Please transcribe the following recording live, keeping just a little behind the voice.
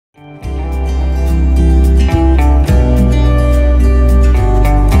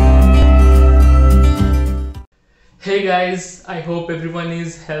guys, I hope everyone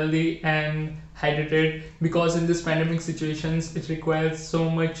is healthy and hydrated because in this pandemic situations it requires so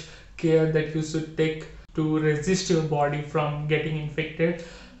much care that you should take to resist your body from getting infected.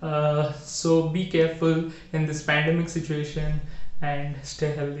 So be careful in this pandemic situation and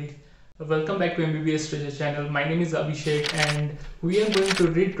stay healthy. Welcome back to MBBS Treasure channel. My name is Abhishek and we are going to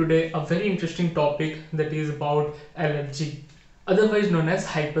read today a very interesting topic that is about allergy, otherwise known as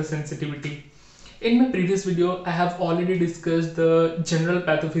hypersensitivity. In my previous video, I have already discussed the general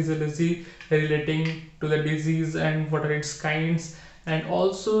pathophysiology relating to the disease and what are its kinds, and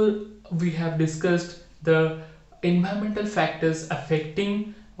also we have discussed the environmental factors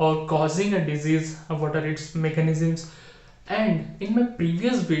affecting or causing a disease, what are its mechanisms. And in my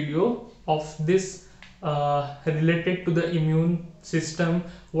previous video of this related to the immune system,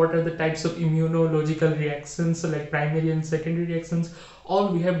 what are the types of immunological reactions like primary and secondary reactions,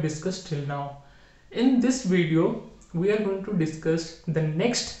 all we have discussed till now. In this video, we are going to discuss the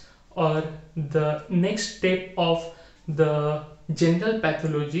next step of the general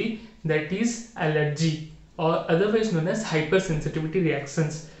pathology, that is allergy, or otherwise known as hypersensitivity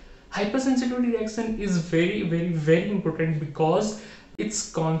reactions. Hypersensitivity reaction is very important because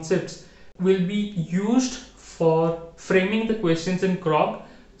its concepts will be used for framing the questions in CROC,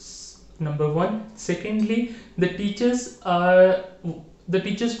 number one. Secondly, the teachers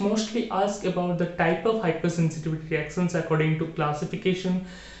mostly ask about the type of hypersensitivity reactions according to classification,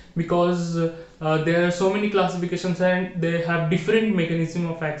 because there are so many classifications and they have different mechanism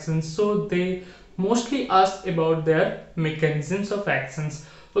of actions, so they mostly ask about their mechanisms of actions.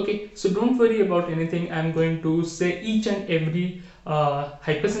 Okay, so don't worry about anything. I'm going to say each and every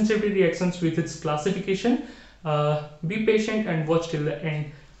hypersensitivity reactions with its classification. Be patient and watch till the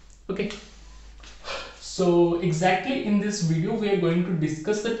end. Okay, so exactly in this video we are going to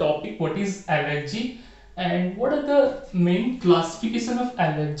discuss the topic what is allergy and what are the main classification of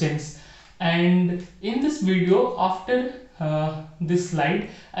allergens. And in this video, after this slide,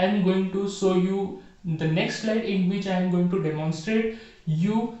 I am going to show you the next slide in which I am going to demonstrate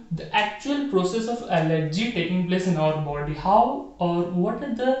you the actual process of allergy taking place in our body, how or what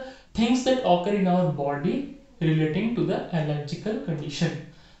are the things that occur in our body relating to the allergical condition.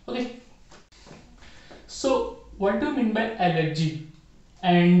 Okay, so what do you mean by allergy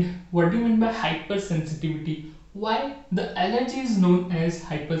and what do you mean by hypersensitivity? Why the allergy is known as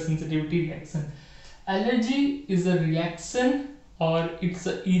hypersensitivity reaction? Allergy is a reaction or it's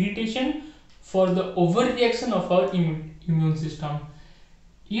an irritation for the overreaction of our immune system.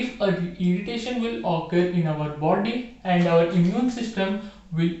 If an irritation will occur in our body and our immune system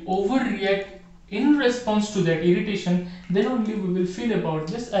will overreact in response to that irritation, then only we will feel about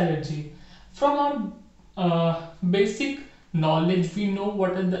this allergy. From our basic knowledge, we know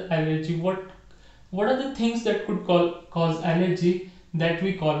what are the allergy, what are the things that could cause allergy, that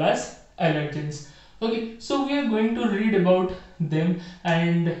we call as allergens. Okay, so we are going to read about them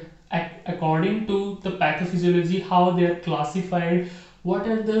and according to the pathophysiology, how they are classified, what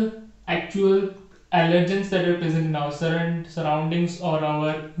are the actual allergens that are present in our surroundings or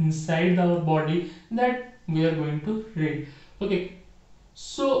our inside our body, that we are going to read. Okay,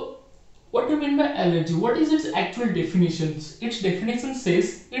 so what do you mean by allergy? What is its actual definitions? Its definition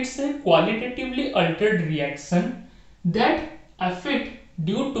says it's a qualitatively altered reaction that affect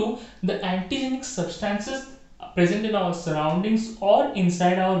due to the antigenic substances present in our surroundings or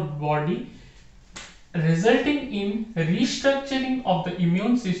inside our body, resulting in restructuring of the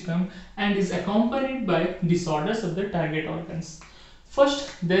immune system and is accompanied by disorders of the target organs.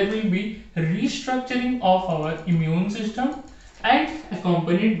 First, there will be restructuring of our immune system and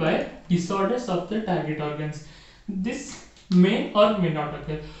accompanied by disorders of the target organs. This may or may not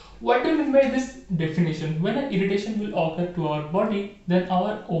occur. What do you mean by this definition? When an irritation will occur to our body, then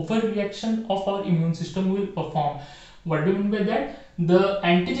our overreaction of our immune system will perform. What do you mean by that? The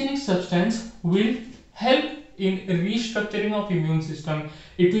antigenic substance will help in restructuring of immune system.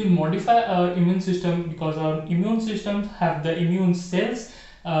 It will modify our immune system because our immune system have the immune cells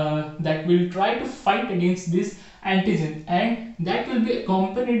that will try to fight against this antigen, and that will be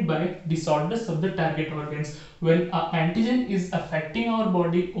accompanied by disorders of the target organs. When an antigen is affecting our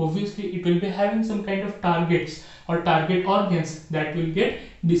body, obviously it will be having some kind of targets or target organs that will get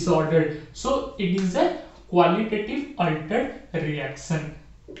disordered. So it is a qualitative altered reaction.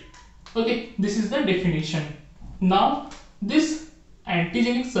 Okay, this is the definition. Now this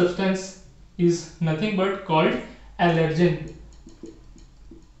antigenic substance is nothing but called allergen.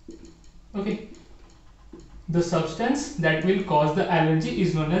 Okay, the substance that will cause the allergy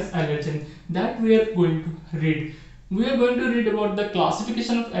is known as allergen, that we are going to read. We are going to read about the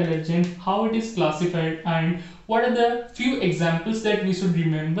classification of allergen, how it is classified, and what are the few examples that we should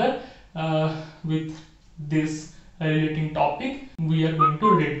remember with this relating topic we are going to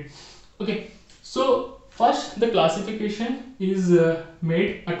read. Okay, so first the classification is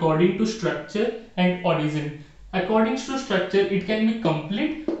made according to structure and origin. According to structure, it can be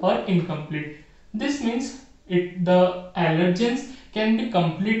complete or incomplete. This means the allergens can be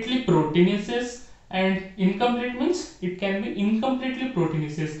completely proteinaceous, and incomplete means it can be incompletely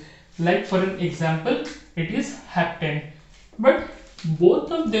proteinaceous. Like for an example, it is hapten. But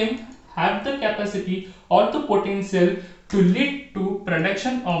both of them have the capacity or the potential to lead to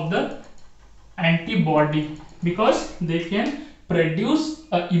production of the antibody, because they can produce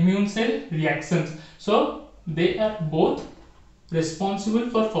immune cell reactions. So they are both responsible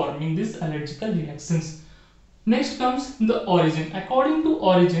for forming these allergical reactions. Next comes the origin. According to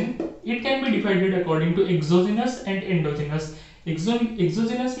origin, it can be divided according to exogenous and endogenous.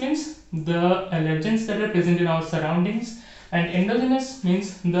 Exogenous means the allergens that are present in our surroundings, and endogenous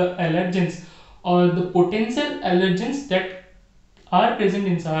means the allergens or the potential allergens that are present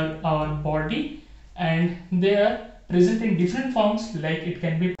inside our body, and they are present in different forms, like it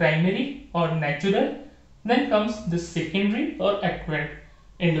can be primary or natural. Then comes the secondary or acquired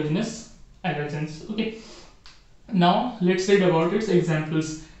endogenous allergens. Okay, now let's read about its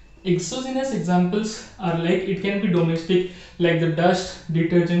examples. Exogenous examples are like it can be domestic, like the dust,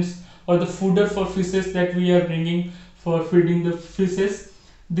 detergents, or the fodder for fishes that we are bringing for feeding the fishes.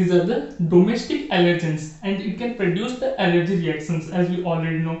 These are the domestic allergens, and it can produce the allergy reactions, as we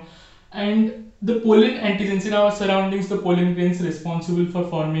already know. And the pollen antigens in our surroundings, the pollen grains responsible for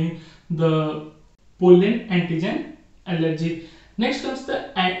forming the pollen antigen allergy. Next comes the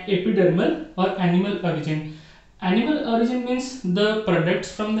epidermal or animal origin. Animal origin means the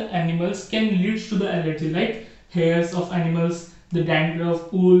products from the animals can lead to the allergy, like hairs of animals, the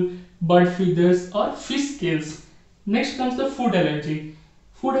dandruff, wool, bird feathers, or fish scales. Next comes the food allergy.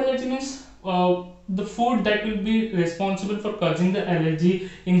 Food allergy means the food that will be responsible for causing the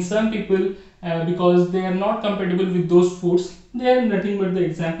allergy in some people, because they are not compatible with those foods. They are nothing but the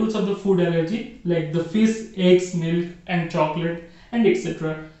examples of the food allergy, like the fish, eggs, milk, and chocolate, and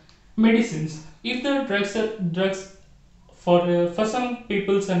etc. Medicines. If the drugs for some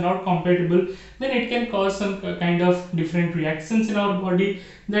peoples are not compatible, then it can cause some kind of different reactions in our body,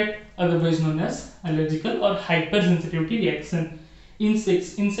 that otherwise known as allergical or hypersensitivity reaction.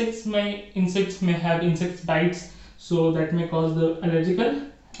 Insects may have insect bites, so that may cause the allergical.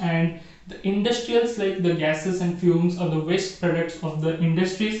 And the industrials, like the gases and fumes or the waste products of the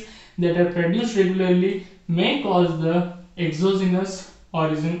industries that are produced regularly, may cause the exogenous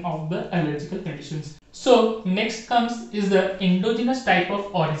origin of the allergical conditions. So next comes is the endogenous type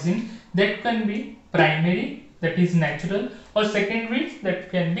of origin, that can be primary, that is natural, or secondary, that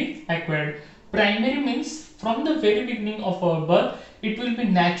can be acquired. Primary means from the very beginning of our birth, it will be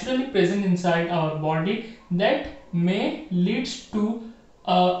naturally present inside our body, that may lead to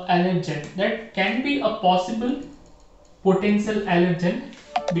allergen, that can be a possible potential allergen,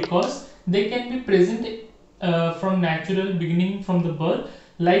 because they can be present from natural beginning from the birth.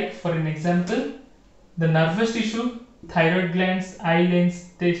 Like for an example, the nervous tissue, thyroid glands, eye lens,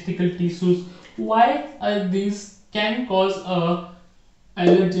 testicle tissues. Why these can cause a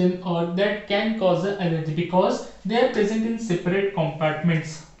allergen, or that can cause an allergy? Because they are present in separate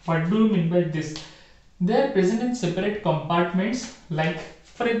compartments. What do you mean by this? They are present in separate compartments. Like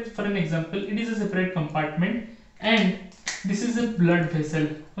for an example, it is a separate compartment, and this is a blood vessel.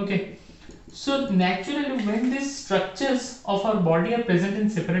 Okay, so naturally, when these structures of our body are present in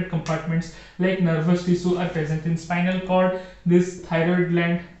separate compartments, like nervous tissue are present in spinal cord, this thyroid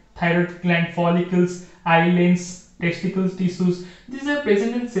gland follicles, eye lens, testicles tissues, these are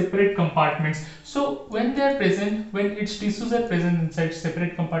present in separate compartments. So when they are present, when its tissues are present inside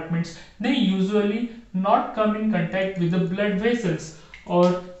separate compartments, they usually not come in contact with the blood vessels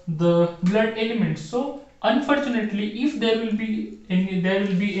or the blood elements. So unfortunately, if there will be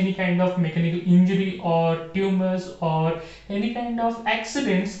any kind of mechanical injury or tumors or any kind of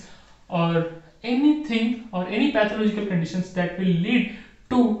accidents or anything or any pathological conditions that will lead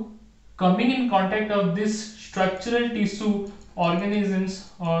to coming in contact of this structural tissue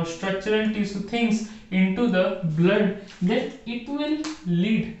organisms or structural tissue things into the blood, then it will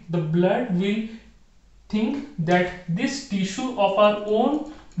lead, the blood will think that this tissue of our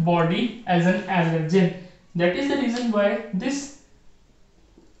own body as an allergen. That is the reason why this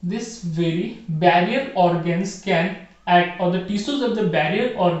very barrier organs can act, or the tissues of the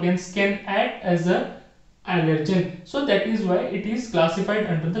barrier organs can act as a allergen. So that is why it is classified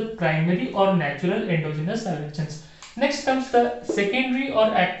under the primary or natural endogenous allergens. Next comes the secondary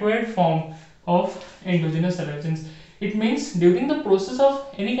or acquired form. of endogenous allergens. It means during the process of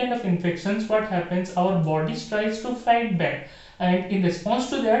any kind of infections, what happens, our body tries to fight back, and in response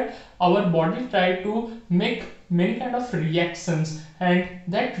to that our body try to make many kind of reactions, and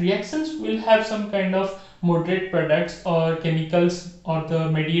that reactions will have some kind of moderate products or chemicals or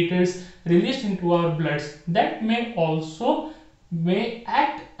the mediators released into our bloods that may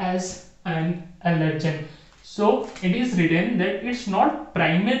act as an allergen. So it is written that it's not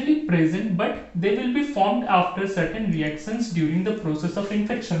primarily present, but they will be formed after certain reactions during the process of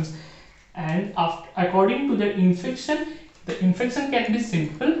infections. And according to the infection can be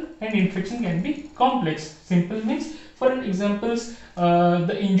simple and infection can be complex. Simple means, for an examples,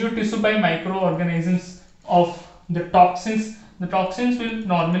 the injured tissue by microorganisms of the toxins. The toxins will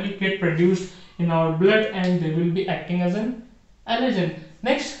normally get produced in our blood and they will be acting as an allergen.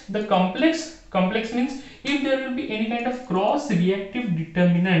 Next, the complex means if there will be any kind of cross-reactive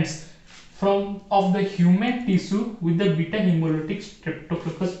determinants of the human tissue with the beta hemolytic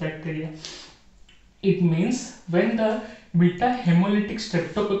streptococcus bacteria. It means when the beta hemolytic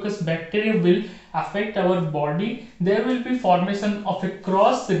streptococcus bacteria will affect our body, there will be formation of a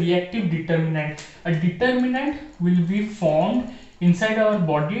cross-reactive determinant. A determinant will be formed inside our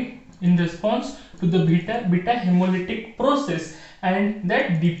body in response to the beta hemolytic process, and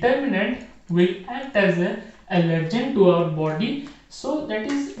that determinant will act as an allergen to our body. So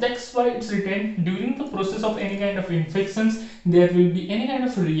that's why it's written during the process of any kind of infections there will be any kind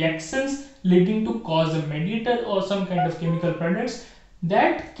of reactions leading to cause a mediator or some kind of chemical products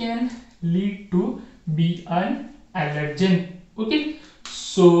that can lead to be an allergen. Okay,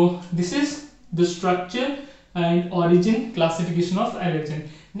 so this is the structure and origin classification of allergen.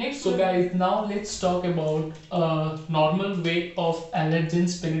 Next, so guys, now let's talk about a normal way of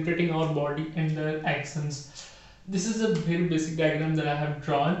allergens penetrating our body and their actions. This is a very basic diagram that I have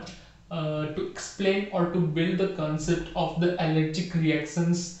drawn to explain or to build the concept of the allergic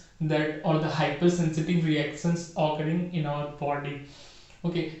reactions or the hypersensitive reactions occurring in our body.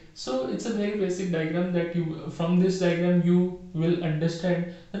 Okay, so it's a very basic diagram that from this diagram you will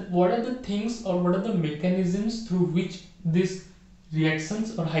understand that what are the things or what are the mechanisms through which these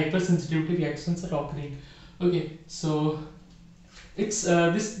reactions or hypersensitivity reactions are occurring. Okay, so it's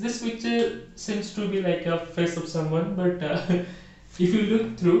this picture seems to be like a face of someone, but if you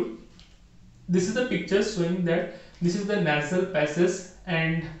look through, this is the picture showing that this is the nasal passage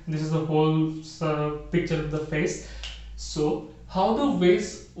and this is the whole picture of the face. So how the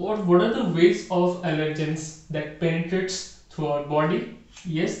ways or what are the ways of allergens that penetrates through our body?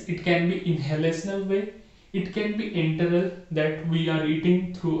 Yes, it can be inhalational way, it can be enteral, that we are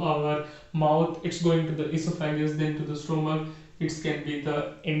eating through our mouth, it's going to the esophagus, then to the stomach. It can be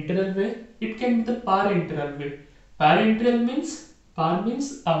the enteral way, it can be the parenteral way. Parenteral means, par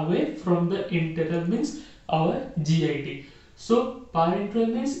means away from the enteral means our GIT. So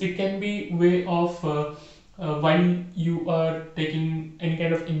parenteral means it can be way of while you are taking any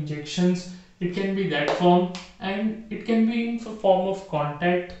kind of injections, it can be that form, and it can be in the form of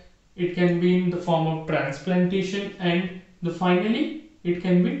contact, it can be in the form of transplantation, and finally it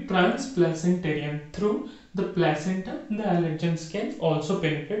can be transplacentarian. Through the placenta the allergens can also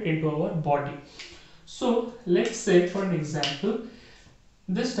penetrate into our body. So let's say, for an example,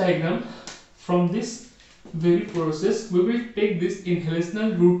 this diagram, from this very process we will take this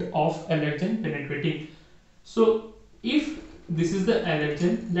inhalational route of allergen penetrating. So if this is the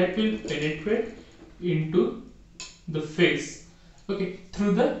allergen that will penetrate into the face, okay,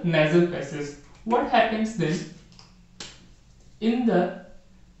 through the nasal passage, what happens then? In the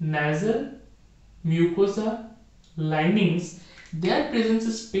nasal mucosa linings there presents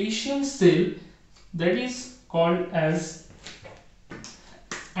a special cell that is called as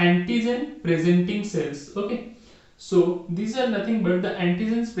antigen presenting cells. Okay, so these are nothing but the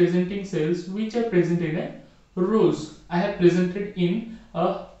antigens presenting cells which are present in a rows. I have presented in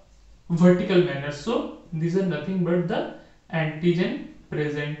a vertical manner, so these are nothing but the antigen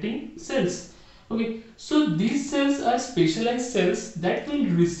presenting cells. Okay, so these cells are specialized cells that will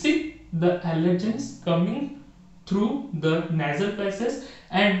receive the allergens coming through the nasal passage,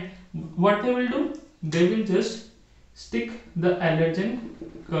 and what they will do, they will just stick the allergen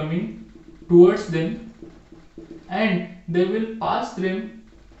coming towards them and they will pass them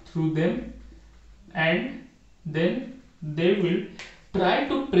through them, and then they will try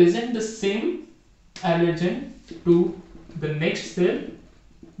to present the same allergen to the next cell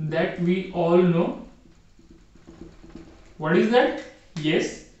that we all know. What is that?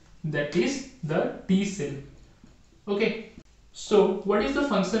 Yes, that is the T cell. Okay, so what is the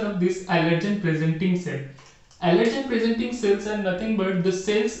function of this allergen presenting cell? Allergen presenting cells are nothing but the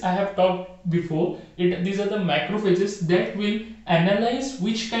cells I have talked before. These are the macrophages that will analyze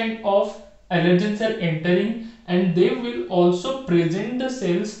which kind of allergens are entering, and they will also present the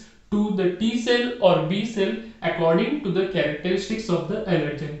cells to the T cell or B cell according to the characteristics of the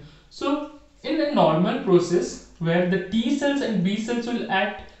allergen. So in a normal process where the T cells and B cells will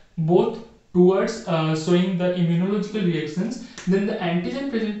act both towards showing the immunological reactions, then the antigen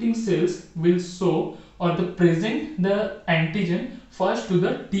presenting cells will show or the present the antigen first to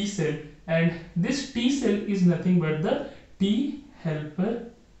the T cell, and this T cell is nothing but the T helper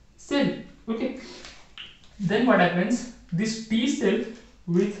cell. Okay, then what happens, this T cell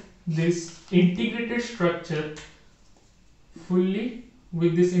with this integrated structure, fully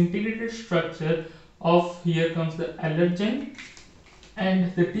with this integrated structure of, here comes the allergen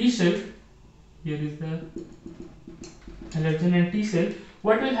and the T cell, here is the allergen and T cell.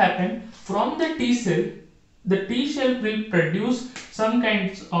 What will happen from the T cell? The T cell will produce some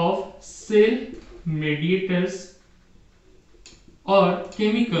kinds of cell mediators or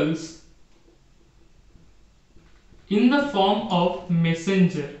chemicals in the form of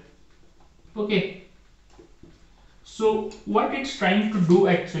messenger. Okay, so what it's trying to do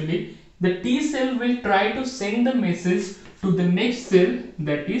actually, the T cell will try to send the message to the next cell,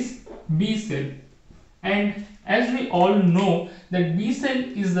 that is B cell. And as we all know that B cell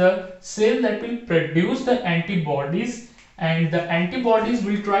is the cell that will produce the antibodies, and the antibodies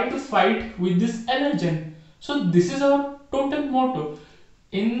will try to fight with this allergen. So this is our total motto.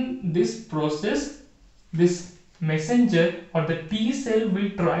 In this process, this messenger or the T cell will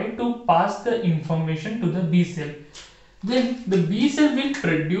try to pass the information to the B cell. Then the B cell will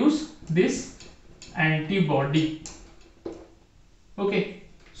produce this antibody. Okay,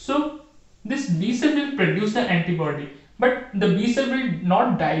 so this B cell will produce the antibody, but the B cell will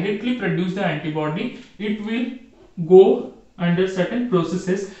not directly produce the antibody. It will go under certain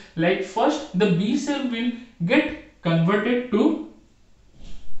processes, like first the B cell will get converted to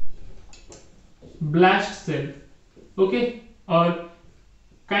blast cell, okay, or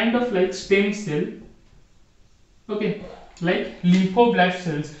kind of like stem cell, okay, like lymphoblast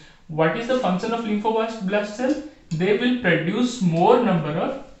cells. What is the function of lymphoblast cell? They will produce more number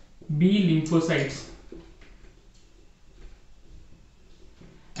of B lymphocytes,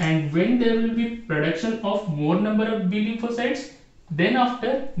 and when there will be production of more number of B lymphocytes, then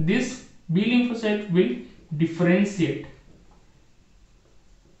after this B lymphocyte will differentiate.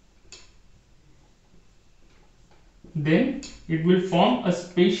 Then it will form a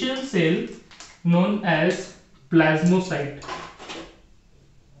special cell known as plasmocyte.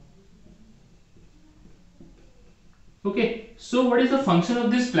 Okay, so what is the function of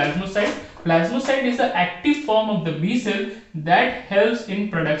this plasmocyte? Plasmocyte is the active form of the B cell that helps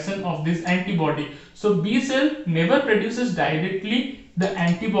in production of this antibody. So B cell never produces directly the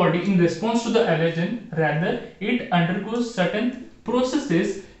antibody in response to the allergen, rather it undergoes certain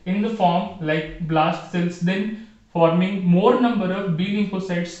processes in the form like blast cells, then forming more number of B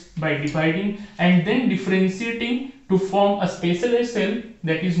lymphocytes by dividing and then differentiating to form a specialized cell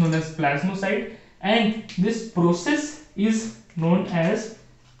that is known as plasmocyte. And this process is known as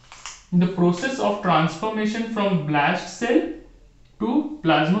the process of transformation from blast cell to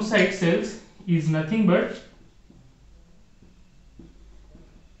plasmocyte cells is nothing but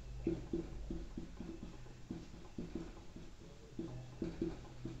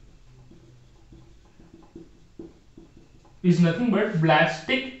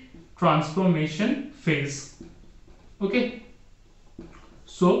blastic transformation phase. Okay,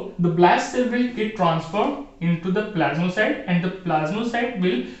 so the blast cell will get transformed into the plasmocyte, and the plasmocyte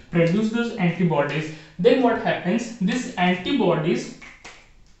will produce those antibodies. Then what happens, these antibodies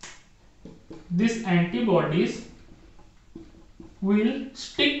will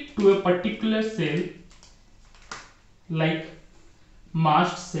stick to a particular cell like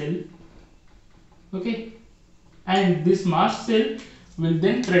mast cell, okay, and this mast cell will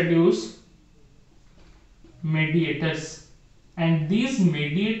then produce mediators, and these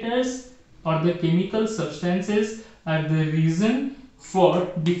mediators or the chemical substances are the reason for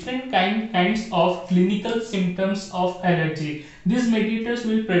different kinds of clinical symptoms of allergy. These mediators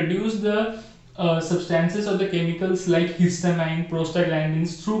will produce the substances or the chemicals like histamine,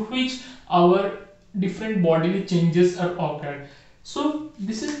 prostaglandins, through which our different bodily changes are occurred. So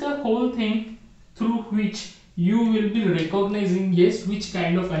this is the whole thing through which you will be recognizing, yes, which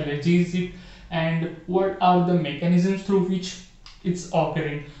kind of allergy is it and what are the mechanisms through which it's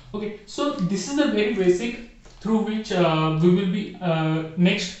occurring. Okay, so this is the very basic through which we will be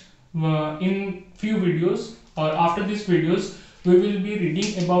next in few videos or after these videos we will be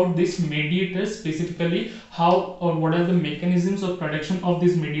reading about these mediators, specifically how or what are the mechanisms of production of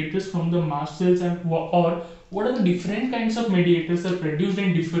these mediators from the mast cells, and or what are the different kinds of mediators are produced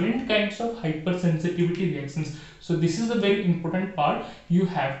in different kinds of hypersensitivity reactions. So this is a very important part you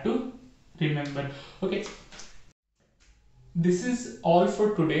have to remember. Okay, this is all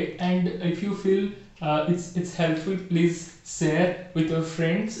for today, and if you feel it's helpful, please share with your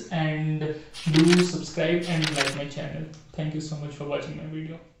friends and do subscribe and like my channel. Thank you so much for watching my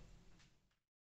video.